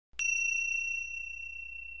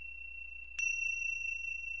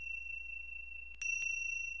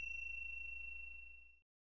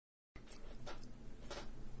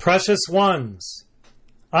Precious ones,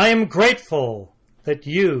 I am grateful that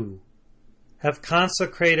you have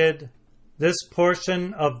consecrated this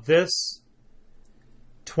portion of this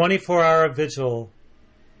 24-hour vigil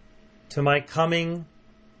to my coming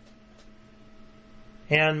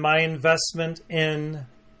and my investment in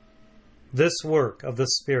this work of the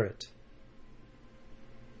Spirit.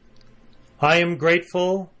 I am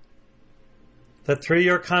grateful that through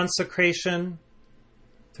your consecration,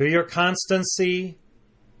 through your constancy,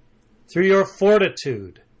 through your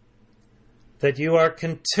fortitude, that you are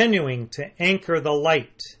continuing to anchor the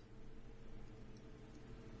light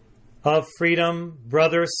of freedom,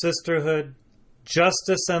 brother, sisterhood,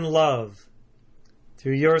 justice, and love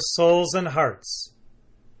through your souls and hearts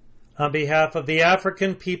on behalf of the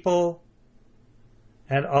African people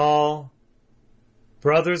and all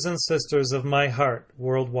brothers and sisters of my heart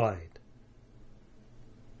worldwide.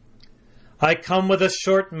 I come with a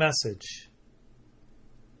short message,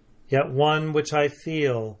 yet one which I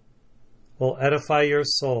feel will edify your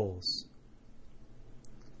souls.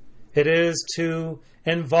 It is to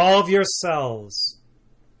involve yourselves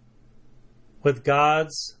with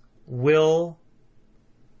God's will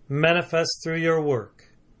manifest through your work.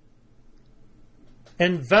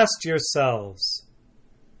 Invest yourselves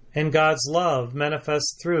in God's love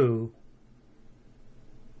manifest through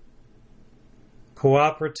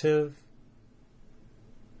cooperative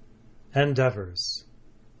endeavors.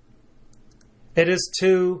 It is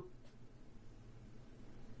to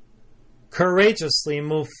courageously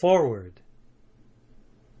move forward,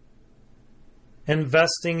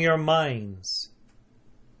 investing your minds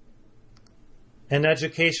in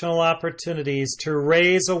educational opportunities to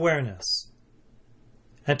raise awareness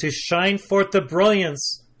and to shine forth the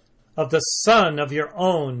brilliance of the sun of your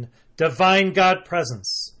own divine God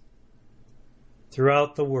presence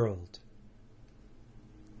throughout the world.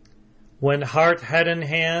 When heart, head, and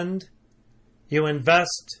hand, you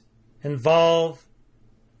involve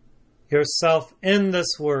yourself in this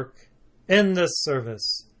work, in this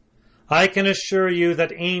service, I can assure you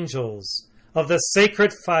that angels of the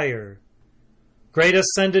sacred fire, great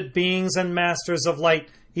ascended beings and masters of light,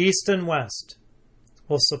 east and west,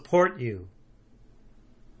 will support you,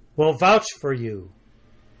 will vouch for you,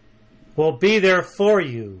 will be there for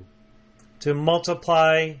you to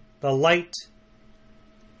multiply the light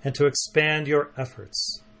and to expand your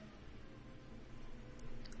efforts.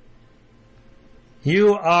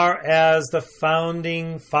 You are as the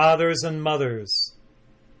founding fathers and mothers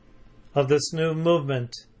of this new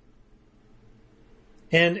movement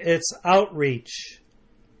in its outreach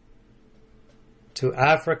to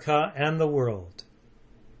Africa and the world.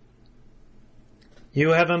 You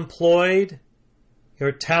have employed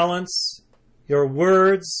your talents, your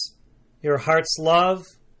words, your heart's love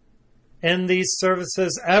in these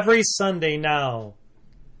services every Sunday now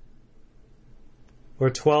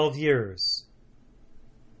for 12 years.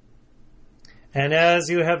 And as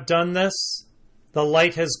you have done this, the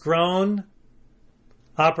light has grown,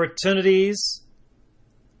 opportunities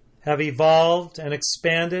have evolved and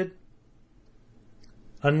expanded.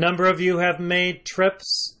 A number of you have made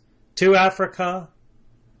trips to Africa,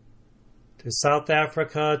 to South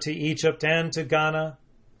Africa, to Egypt, and to Ghana,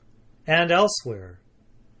 and elsewhere.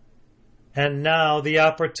 And now the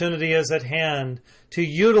opportunity is at hand to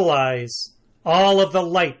utilize all of the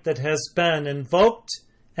light that has been invoked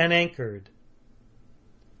and anchored,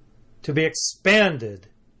 to be expanded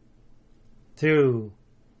through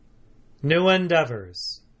new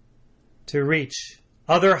endeavors, to reach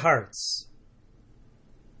other hearts,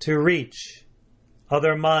 to reach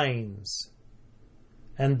other minds,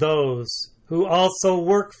 and those who also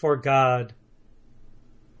work for God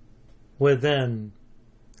within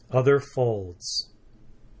other folds.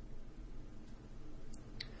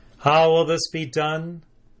 How will this be done?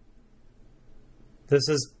 This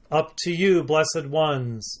is up to you, blessed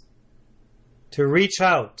ones, to reach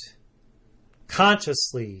out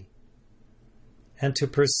consciously and to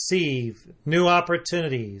perceive new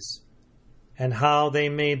opportunities and how they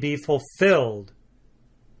may be fulfilled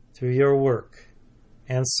through your work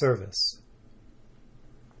and service.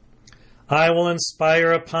 I will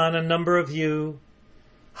inspire upon a number of you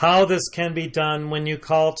how this can be done when you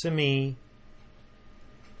call to me,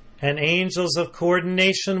 and angels of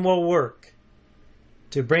coordination will work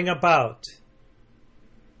to bring about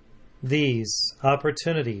these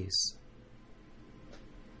opportunities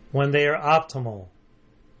when they are optimal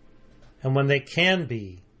and when they can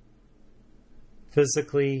be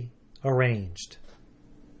physically arranged.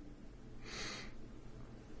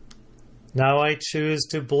 Now I choose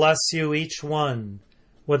to bless you each one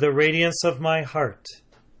with the radiance of my heart,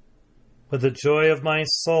 with the joy of my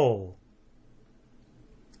soul,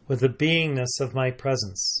 with the beingness of my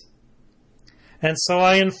presence. And so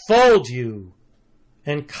I enfold you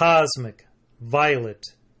in cosmic, violet,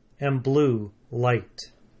 and blue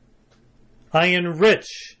light. I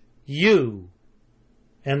enrich you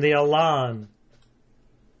in the elan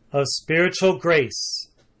of spiritual grace,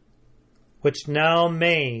 which now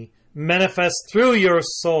may manifest through your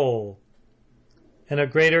soul in a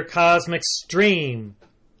greater cosmic stream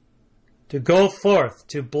to go forth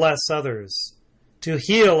to bless others, to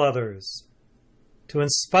heal others, to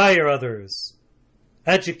inspire others,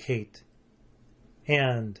 educate,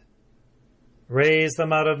 and raise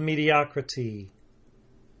them out of mediocrity,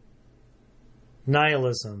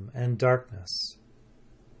 nihilism, and darkness.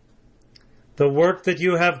 The work that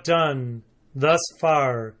you have done thus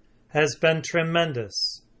far has been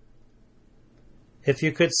tremendous. If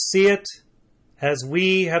you could see it as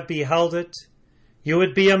we have beheld it, you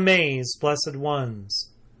would be amazed, blessed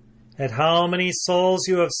ones, at how many souls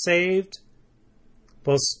you have saved,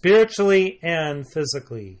 both spiritually and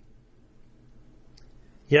physically.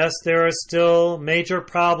 Yes, there are still major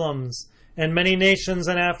problems in many nations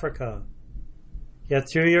in Africa, yet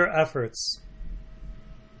through your efforts,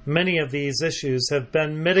 many of these issues have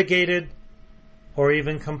been mitigated or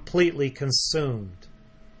even completely consumed.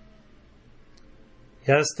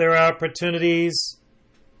 Yes, there are opportunities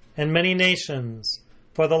in many nations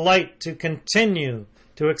for the light to continue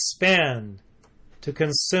to expand, to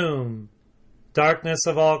consume darkness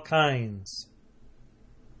of all kinds.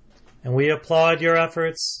 And we applaud your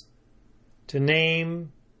efforts to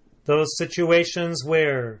name those situations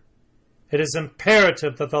where it is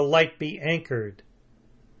imperative that the light be anchored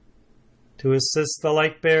to assist the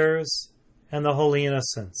light bearers and the holy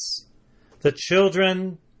innocents, the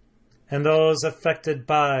children and those affected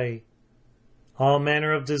by all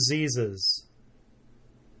manner of diseases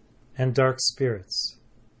and dark spirits.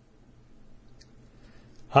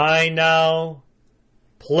 I now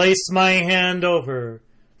place my hand over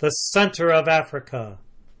the center of Africa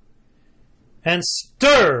and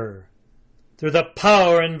stir through the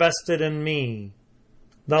power invested in me,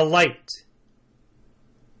 the light,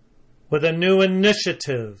 with a new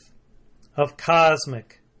initiative of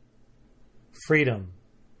cosmic freedom.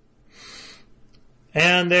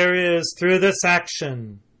 And there is, through this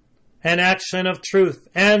action, an action of truth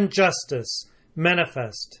and justice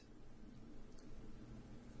manifest,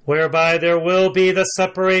 whereby there will be the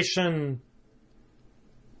separation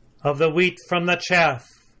of the wheat from the chaff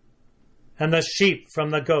and the sheep from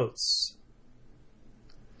the goats.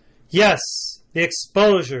 Yes, the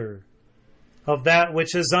exposure of that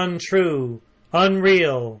which is untrue,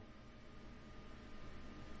 unreal,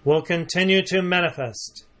 will continue to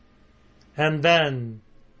manifest. And then,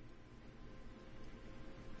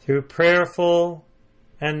 through prayerful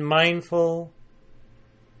and mindful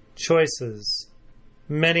choices,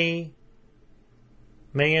 many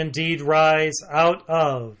may indeed rise out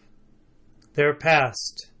of their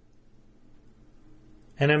past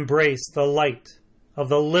and embrace the light of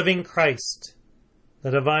the living Christ,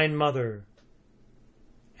 the Divine Mother,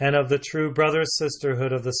 and of the true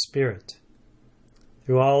brother-sisterhood of the Spirit,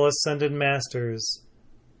 through all ascended masters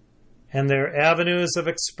and their avenues of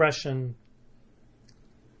expression,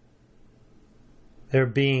 their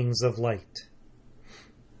beings of light.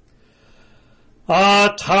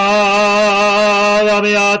 Ata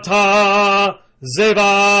lamiata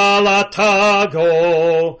zevalatago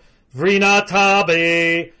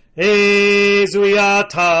vrinatabe ezuyata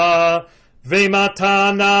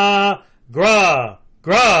vematana gra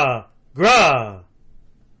gra gra.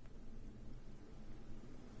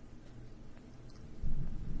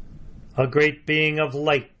 A great being of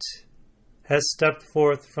light has stepped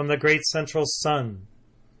forth from the great central sun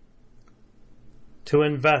to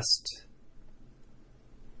invest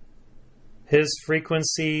his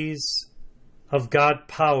frequencies of God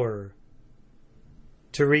power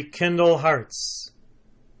to rekindle hearts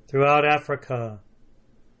throughout Africa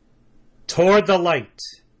toward the light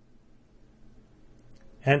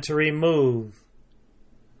and to remove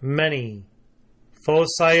many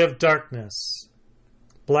foci of darkness,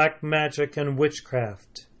 black magic and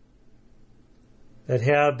witchcraft that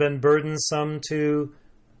have been burdensome to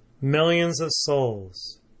millions of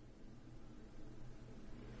souls.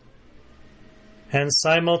 And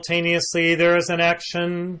simultaneously there is an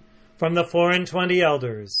action from the 24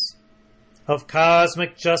 elders of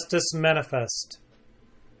cosmic justice manifest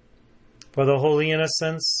for the holy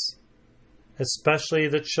innocents, especially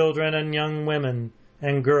the children and young women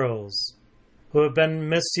and girls who have been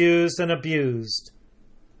misused and abused,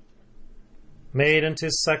 made into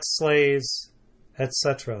sex slaves,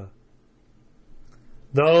 etc.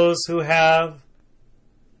 Those who have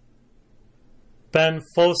been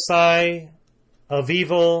foci of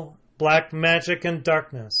evil, black magic, and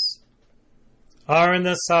darkness, are in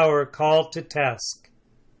this hour called to task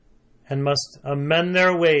and must amend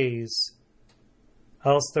their ways,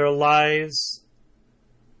 else their lives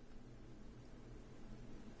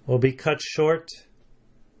will be cut short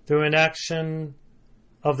through inaction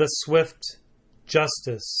of the swift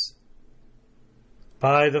justice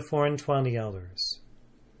by the 420 elders.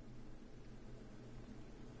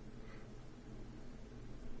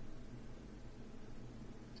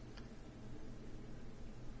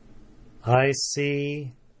 I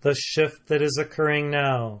see the shift that is occurring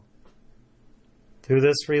now through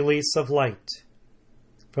this release of light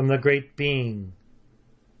from the Great Being,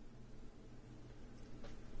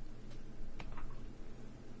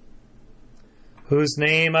 whose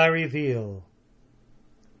name I reveal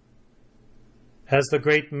as the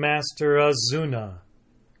Great Master Azuna,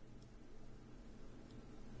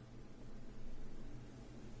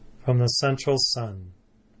 from the central sun.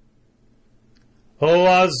 O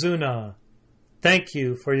Azuna, thank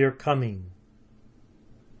you for your coming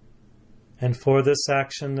and for this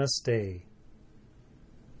action this day.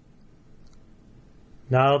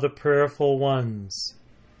 Now the prayerful ones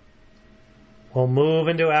will move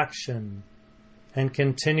into action and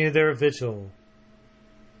continue their vigil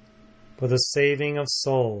for the saving of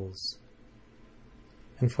souls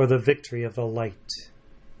and for the victory of the light,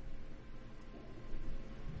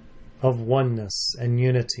 of oneness and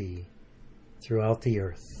unity throughout the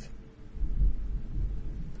earth.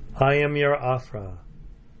 I am your Afra.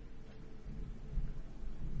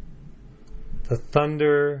 The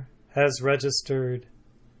thunder has registered,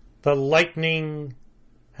 the lightning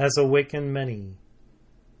has awakened many.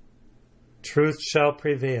 Truth shall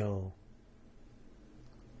prevail,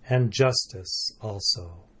 and justice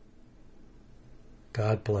also.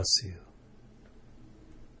 God bless you.